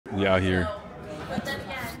We out here.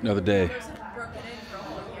 Another day.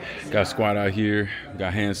 Got squat out here. We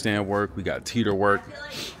got handstand work. We got teeter work.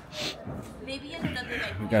 We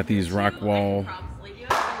got these rock wall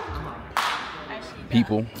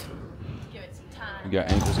people. We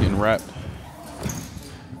got ankles getting wrapped.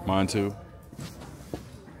 Mine too.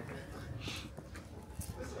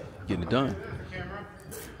 Getting it done.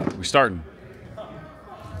 We're starting. I'm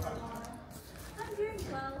doing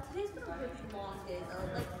well. Today's been a really long day though.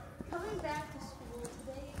 Like coming back to school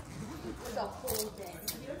today was a whole day.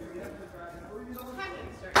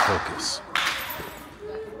 Focus.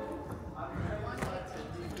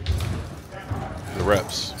 The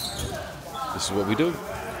reps. This is what we do.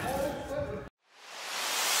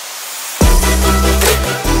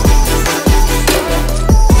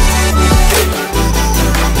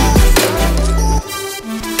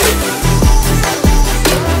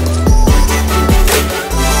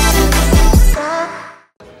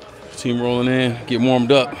 Team rolling in, get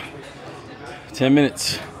warmed up. 10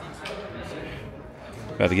 minutes.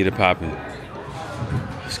 About to get it popping.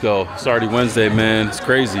 Let's go. It's already Wednesday, man. It's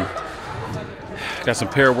crazy. Got some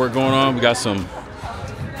pair work going on. We got some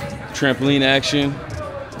trampoline action.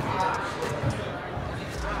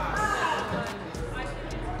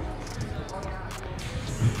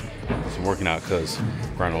 Some working out because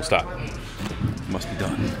grind don't stop. Must be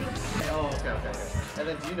done. Oh, okay. And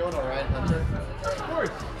then do you know what a Ryan Hunter? Of course.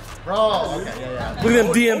 Bro, okay, yeah. Look at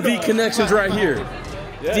them DMV connections right here.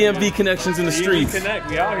 Yeah, DMV connections in the streets. Connect.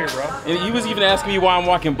 We out here, bro. And he was even asking me why I'm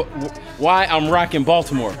rocking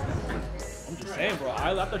Baltimore. I'm just saying, bro.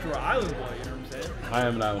 I thought you were an island boy. You know what I'm saying? I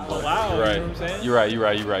am an island boy. Wow, You're right. You know what I'm saying? You're right.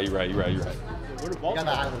 Where did Baltimore? You got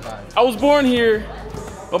the island vibe. I was born here,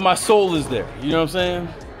 but my soul is there. You know what I'm saying?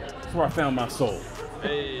 That's where I found my soul.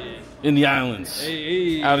 Hey. In the islands.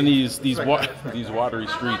 Hey. Out in these watery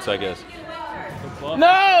streets, I guess.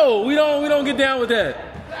 No, we don't get down with that.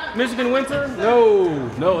 Michigan winter?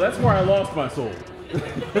 No, that's where I lost my soul. Why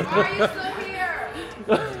are you still here?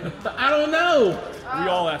 I don't know. We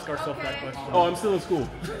all ask ourselves that question. Oh, I'm still in school.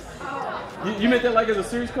 You meant that like as a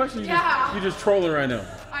serious question? Yeah. You're just trolling right now.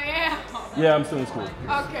 I am. Yeah, I'm still in school.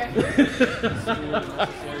 Okay.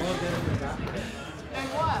 And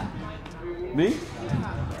what? Me?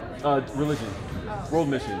 Religion. World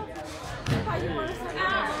mission.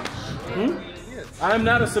 I am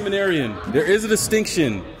not a seminarian. There is a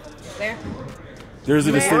distinction. There. There's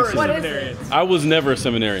a distinction. What is it? I was never a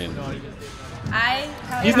seminarian.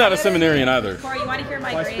 He's not a seminarian either. Corey, you want to hear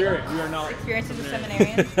my great Spirit, we are not. experience as a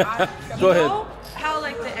seminarian? Go ahead. You know how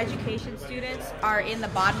like the education students are in the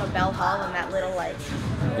bottom of Bell Hall in that little like.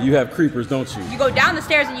 You have creepers, don't you? You go down the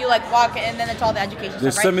stairs and you like walk, and then it's all the education.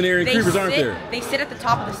 There's stuff, right? seminary creepers, aren't there? They sit at the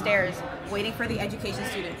top of the stairs, waiting for the education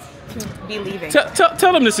students to be leaving.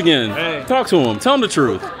 Tell them this again. Hey. Talk to them. Tell them the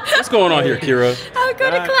truth. What's going on here, Kira? I would go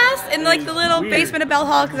to class in like the little basement of Bell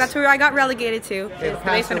Hall because that's where I got relegated to. Is the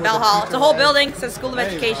basement of Bell Hall. It's a whole building. It says School of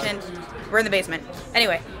Education. We're in the basement.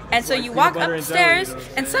 Anyway, and so you walk up the stairs,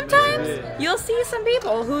 and sometimes you'll see some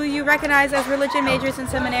people who you recognize as religion majors and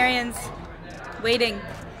seminarians waiting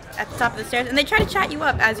at the top of the stairs, and they try to chat you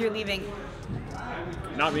up as you're leaving.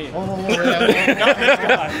 Not me. Oh, not this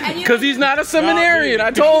guy. Because he's not a seminarian.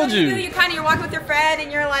 I told you. You're walking with your friend,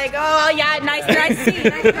 and you're like, oh yeah, nice to see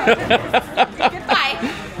you. Goodbye.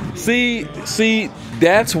 See,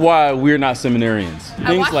 that's why we're not seminarians.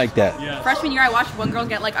 Things like that. Yeah. Freshman year, I watched one girl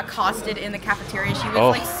get like accosted in the cafeteria. She was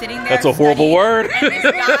like sitting there. That's a horrible studying, word. And this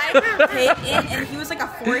guy came in, and he was like a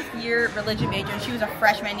fourth-year religion major, and she was a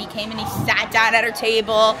freshman. And he came and he sat down at her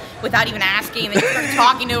table without even asking, and he started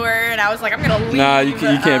talking to her. And I was like, I'm gonna leave. Nah, you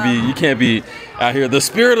can't be out here. The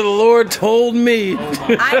Spirit of the Lord told me.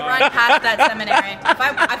 I run past that seminary. If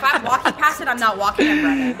I'm walking past it, I'm not walking. I'm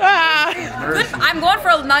running. I'm going for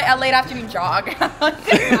a late afternoon jog.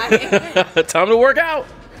 Time to work out.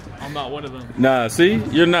 I'm not one of them. Nah, see,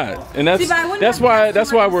 you're not, and that's See,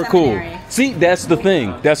 why we're cool. See, that's the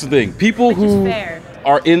thing. People who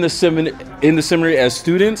are in the seminary as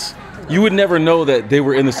students, you would never know that they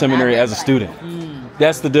were in the seminary as a student.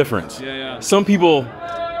 That's the difference. Yeah. Some people,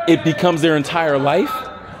 it becomes their entire life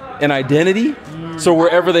and identity. So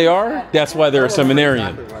wherever they are, that's why they're a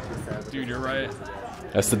seminarian. Dude, you're right.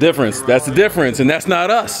 That's the difference. And that's not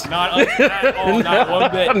us. Not us at all. Not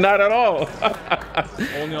one bit. Not at all.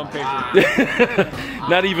 Only on paper.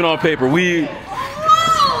 Not even on paper. We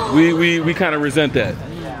kind of resent that.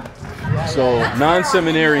 So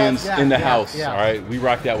non-seminarians in the house, all right? We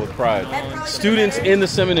rock that with pride. Students in the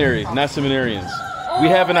seminary, not seminarians. We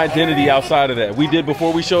have an identity outside of that. We did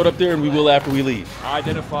before we showed up there, and we will after we leave. I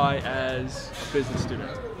identify as a business student.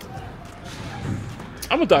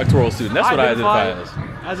 I'm a doctoral student. That's what I identify as.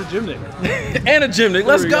 as a gymnic. And a gymnic.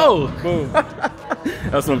 Let's go. Boom.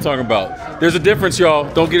 That's what I'm talking about. There's a difference,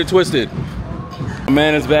 y'all. Don't get it twisted. My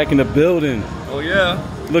man is back in the building. Oh yeah.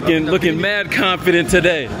 Looking mad confident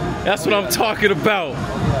today. That's what I'm talking about.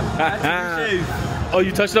 Oh,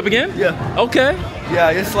 you touched up again? Yeah. Okay.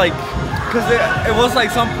 Yeah, it's like, cause it was like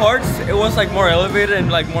some parts, it was like more elevated and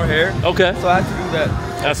like more hair. Okay. So I had to do that.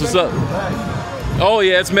 That's what's up. Oh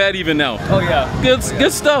yeah, it's mad even now. Oh yeah.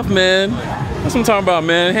 Good stuff, man. That's what I'm talking about,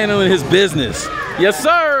 man. Handling his business. Yes,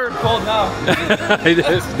 sir. Cold now.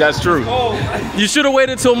 That's true. Cold. You should have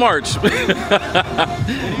waited till March.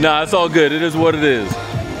 Nah, it's all good. It is what it is.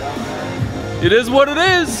 It is what it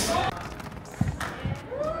is.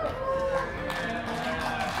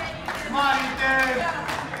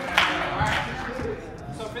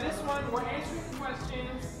 So for this one, we're answering the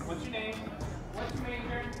questions. What's your name? What's your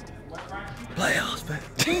major? What branch do you Playoffs, man.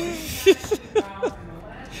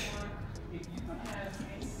 if you could have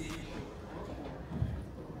any dish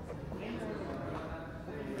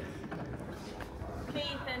Okay,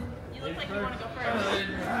 Ethan, you look like you want to go first.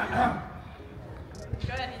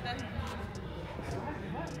 Go ahead, Ethan.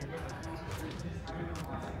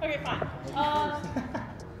 Okay, fine.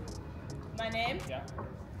 My name? Yeah.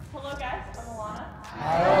 Hello, guys. I'm Alana.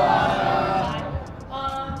 Hi.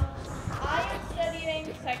 I am studying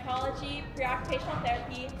psychology, pre-occupational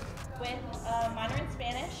therapy with a minor in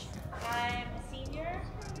Spanish. I'm a senior.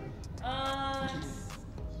 I'm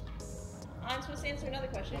supposed to answer another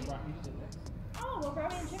question. Oh, what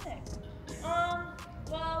brought me in gymnastics?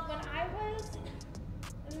 Well, when I was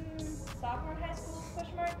sophomore in high school,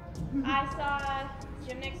 question mark, I saw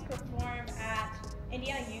gymnastics perform at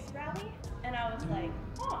Indiana Youth Rally, and I was like,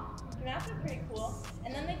 oh, gymnastics are pretty cool.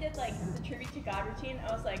 And then they did like the Tribute to God routine.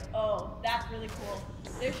 I was like, oh, that's really cool.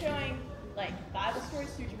 They're showing like Bible stories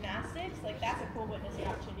through gymnastics. Like, that's a cool witnessing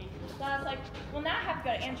opportunity. So I was like, well, now I have to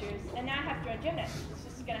go to Andrews, and now I have to join gymnastics.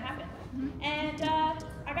 This is gonna happen. And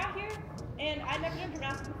I got here, and I'd never done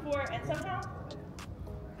gymnastics before, and somehow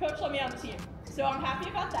Coach let me on the team. So I'm happy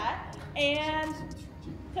about that. And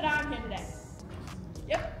ta-da, I'm here today.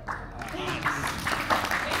 Yep. Thanks.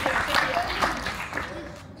 Thank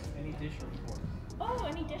you. any dish or course? Oh,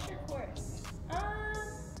 any dish or course?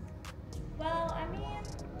 Well, I mean,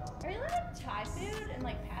 I really like Thai food, and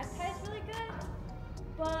like pad Thai is really good.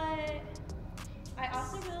 But I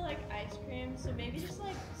also really like ice cream, so maybe just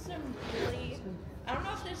like some really, I don't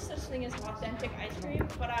know if there's such thing as authentic ice cream,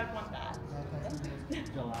 but I would want that.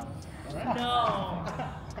 Gelato. No,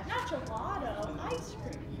 not gelato, ice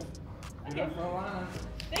cream. Okay.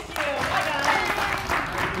 Thank you. Bye, guys.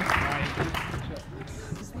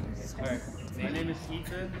 Alright, my name is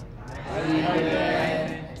Ethan.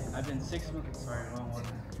 I've been 6 months. Sorry, wrong one.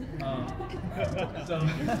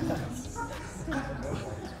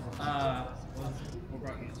 What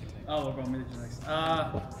brought me to gymnastics? Oh, what brought me to gymnastics?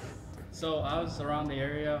 So I was around the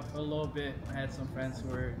area for a little bit. I had some friends who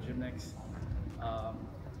were gymnastics.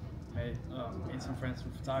 Made some friends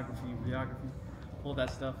from photography, videography, all that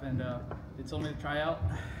stuff, and they told me to try out,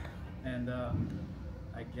 and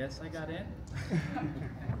I guess I got in.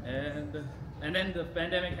 and then the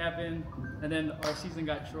pandemic happened, and then our season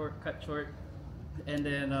got cut short, and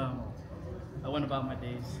then I went about my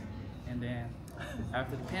days, and then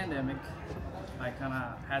after the pandemic, I kind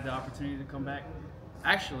of had the opportunity to come back.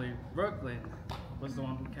 Actually, Brooklyn was the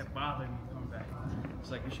one who kept bothering me to come back. It's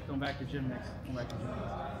like, you should come back to gymnastics, come back to gymnastics.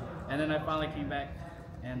 And then I finally came back,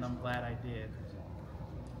 and I'm glad I did.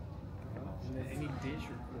 Any dish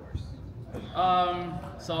or course?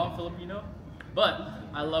 So I'm Filipino, but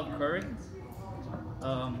I love curry,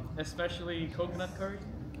 especially coconut curry.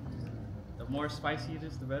 The more spicy it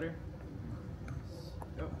is, the better.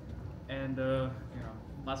 And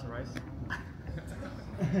lots of rice.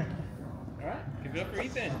 All right, give it up for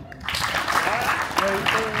Ethan.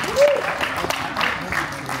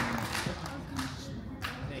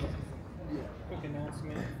 Quick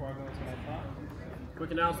announcement before I go into my talk.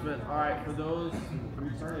 Quick announcement. All right, for those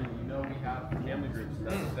returning, you know we have family groups.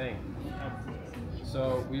 That's the thing.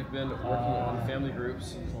 So we've been working on family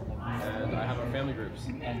groups, and I have our family groups.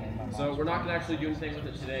 So we're not going to actually do anything with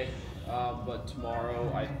it today, but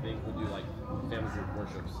tomorrow I think we'll do like family group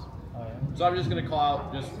worships. So I'm just going to call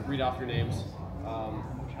out, just read off your names.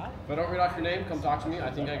 If I don't read off your name, come talk to me. I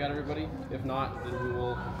think I got everybody. If not, then we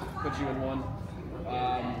will put you in one.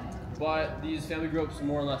 But these family groups are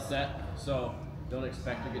more or less set, so don't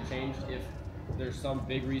expect to get changed. If there's some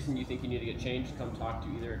big reason you think you need to get changed, come talk to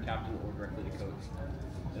either a captain or directly to coach.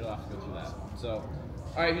 It'll have to go through that. So,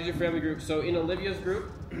 all right, here's your family group. So in Olivia's group,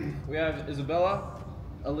 we have Isabella,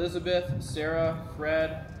 Elizabeth, Sarah,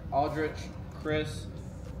 Fred, Aldrich, Chris,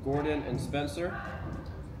 Gordon, and Spencer.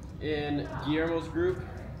 In Guillermo's group,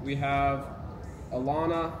 we have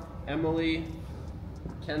Alana, Emily,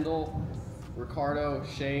 Kendall, Ricardo,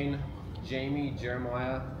 Shane, Jamie,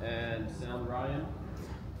 Jeremiah, and Sound Ryan.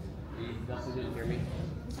 He definitely didn't hear me.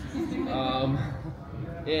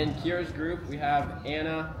 In Kira's group, we have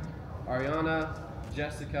Anna, Ariana,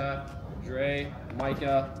 Jessica, Dre,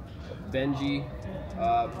 Micah, Benji,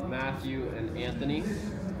 Matthew, and Anthony.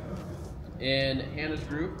 In Hannah's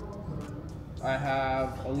group, I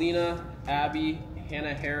have Alina, Abby,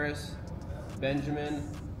 Hannah Harris, Benjamin,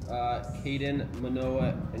 Caden,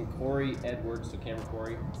 Manoa, and Corey Edwards, so Cameron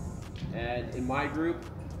Corey. And in my group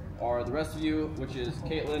are the rest of you, which is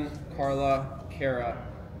Caitlin, Carla, Kara,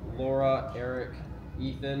 Laura, Eric,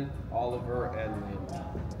 Ethan, Oliver, and Liam.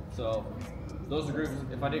 So those are groups.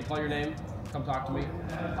 If I didn't call your name, come talk to me.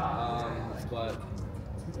 But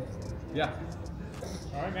yeah.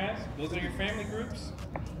 All right, guys. Those are your family groups.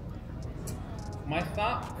 My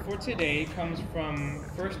thought for today comes from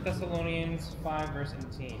 1 Thessalonians 5, verse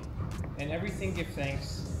 18. "And everything give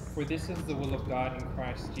thanks, for this is the will of God in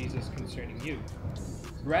Christ Jesus concerning you."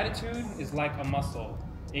 Gratitude is like a muscle.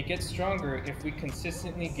 It gets stronger if we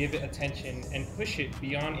consistently give it attention and push it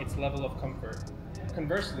beyond its level of comfort.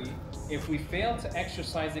 Conversely, if we fail to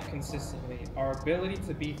exercise it consistently, our ability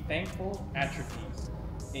to be thankful atrophies.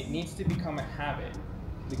 It needs to become a habit.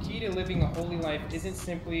 The key to living a holy life isn't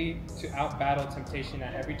simply to outbattle temptation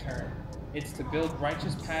at every turn. It's to build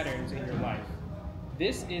righteous patterns in your life.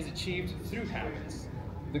 This is achieved through habits.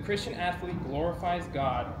 The Christian athlete glorifies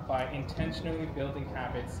God by intentionally building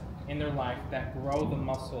habits in their life that grow the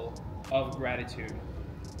muscle of gratitude.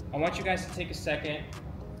 I want you guys to take a second,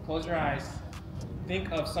 close your eyes, think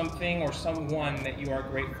of something or someone that you are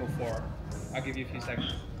grateful for. I'll give you a few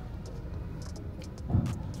seconds.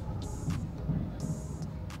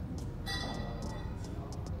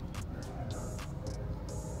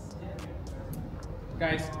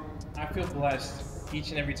 Guys, I feel blessed each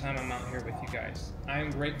and every time I'm out here with you guys. I am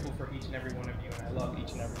grateful for each and every one of you, and I love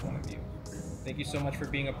each and every one of you. Thank you so much for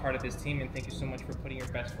being a part of this team, and thank you so much for putting your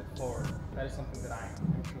best foot forward. That is something that I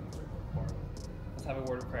am truly grateful for. Let's have a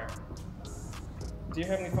word of prayer. Dear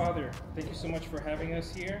Heavenly Father, thank you so much for having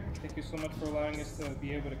us here. Thank you so much for allowing us to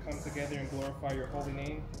be able to come together and glorify your holy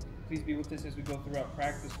name. Please be with us as we go throughout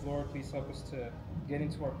practice, Lord. Please help us to get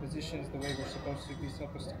into our positions the way we're supposed to. Please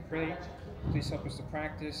help us to pray. Please help us to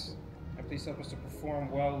practice. And please help us to perform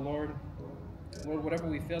well, Lord. Lord, whatever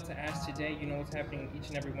we fail to ask today, you know what's happening in each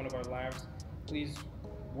and every one of our lives. Please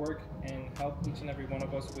work and help each and every one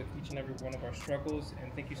of us with each and every one of our struggles.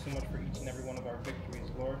 And thank you so much for each and every one of our victories,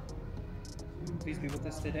 Lord. Please be with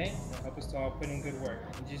us today and help us to all put in good work.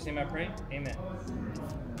 In Jesus' name I pray, amen.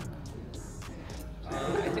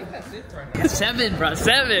 I think that's it right now. 7, bro,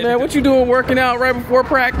 7. Man, what you doing working out right before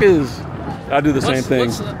practice? I do the same thing.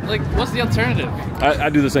 What's the alternative? I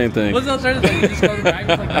do the same thing. What's the alternative? You just go to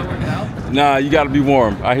practice like not working out? Nah, you gotta be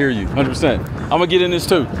warm. I hear you, 100%. I'm gonna get in this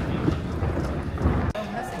too.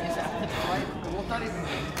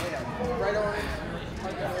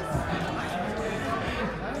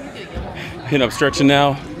 Hitting up stretching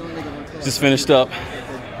now. Just finished up.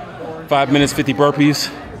 5 minutes, 50 burpees.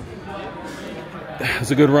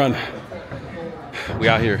 It's a good run. We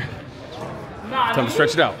out here. Time to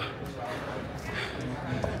stretch it out.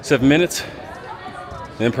 7 minutes,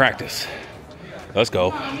 then practice. Let's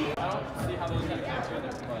go.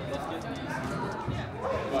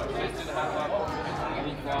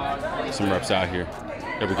 Some reps out here.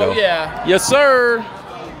 There we go. Oh, yeah. Yes, sir.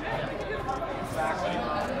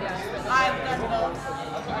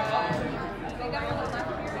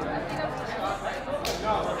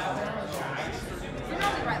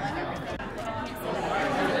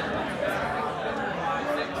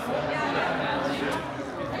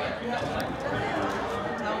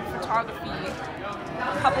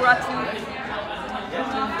 Paparazzi.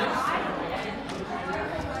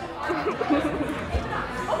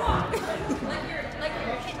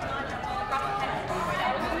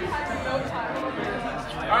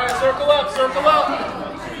 Alright, circle up, circle up.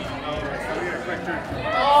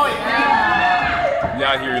 Oh yeah. We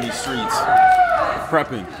out here in these streets.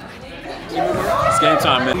 Prepping. It's game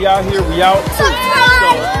time, man. We out here, we out. So,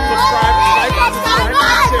 subscribe, like,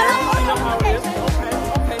 share. You know how it is.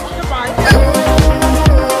 Okay, goodbye.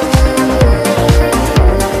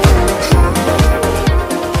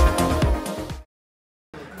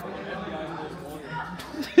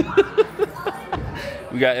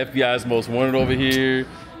 We got FBI's Most Wanted over here.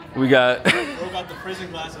 We got. Bro got the prison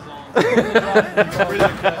glasses on. That's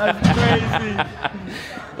crazy.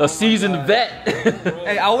 A seasoned vet.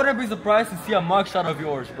 Hey, I wouldn't be surprised to see a mugshot of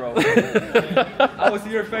yours, bro. I would see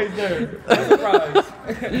your face there. I'm surprised.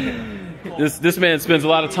 This man spends a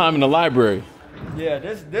lot of time in the library. Yeah,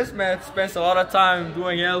 this man spends a lot of time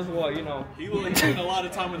doing else what, you know. He will spend a lot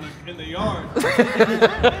of time in the yard. You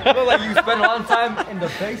look like you spend a lot of time in the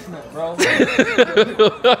basement, bro. I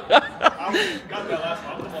got that last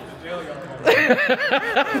one. I'm about the jail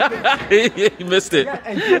yard. He missed it. Yeah,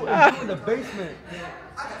 and you in the basement.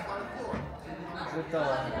 With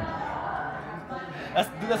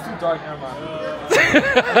that's too dark, never mind.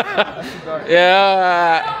 That's too dark.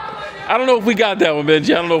 Yeah, I don't know if we got that one,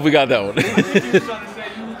 Benji. I don't know if we got that one. He was trying to say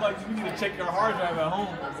you look like you need to check your hard drive at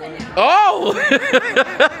home. Oh!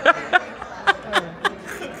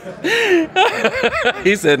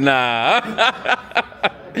 He said, nah.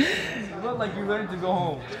 You look like you're ready to go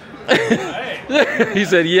home. Hey. He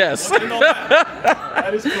said, yes.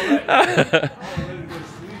 That is correct.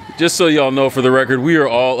 Just so y'all know, for the record, we are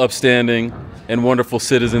all upstanding and wonderful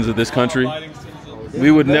citizens of this country.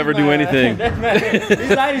 We would never do anything. He's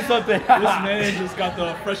 90 something. This man just got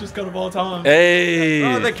the freshest cut of all time. Hey.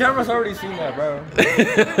 Bro, the camera's already seen that, bro. Hey,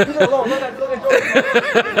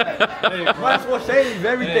 might as well shave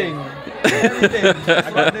everything. Everything.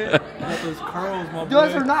 I got those curls, my boy.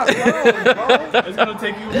 Those are not curls, bro. It's gonna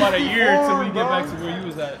take you about a year till we get back to where you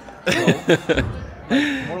was at.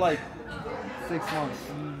 More like 6 months.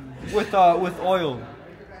 With oil.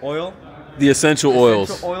 Oil? The essential oils.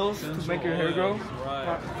 Essential oils to make your hair grow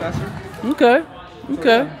faster. Okay.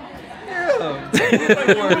 Okay. Yeah.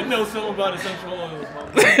 You would know something about essential oils,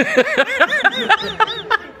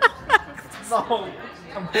 No.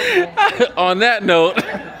 On that note,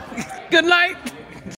 good night.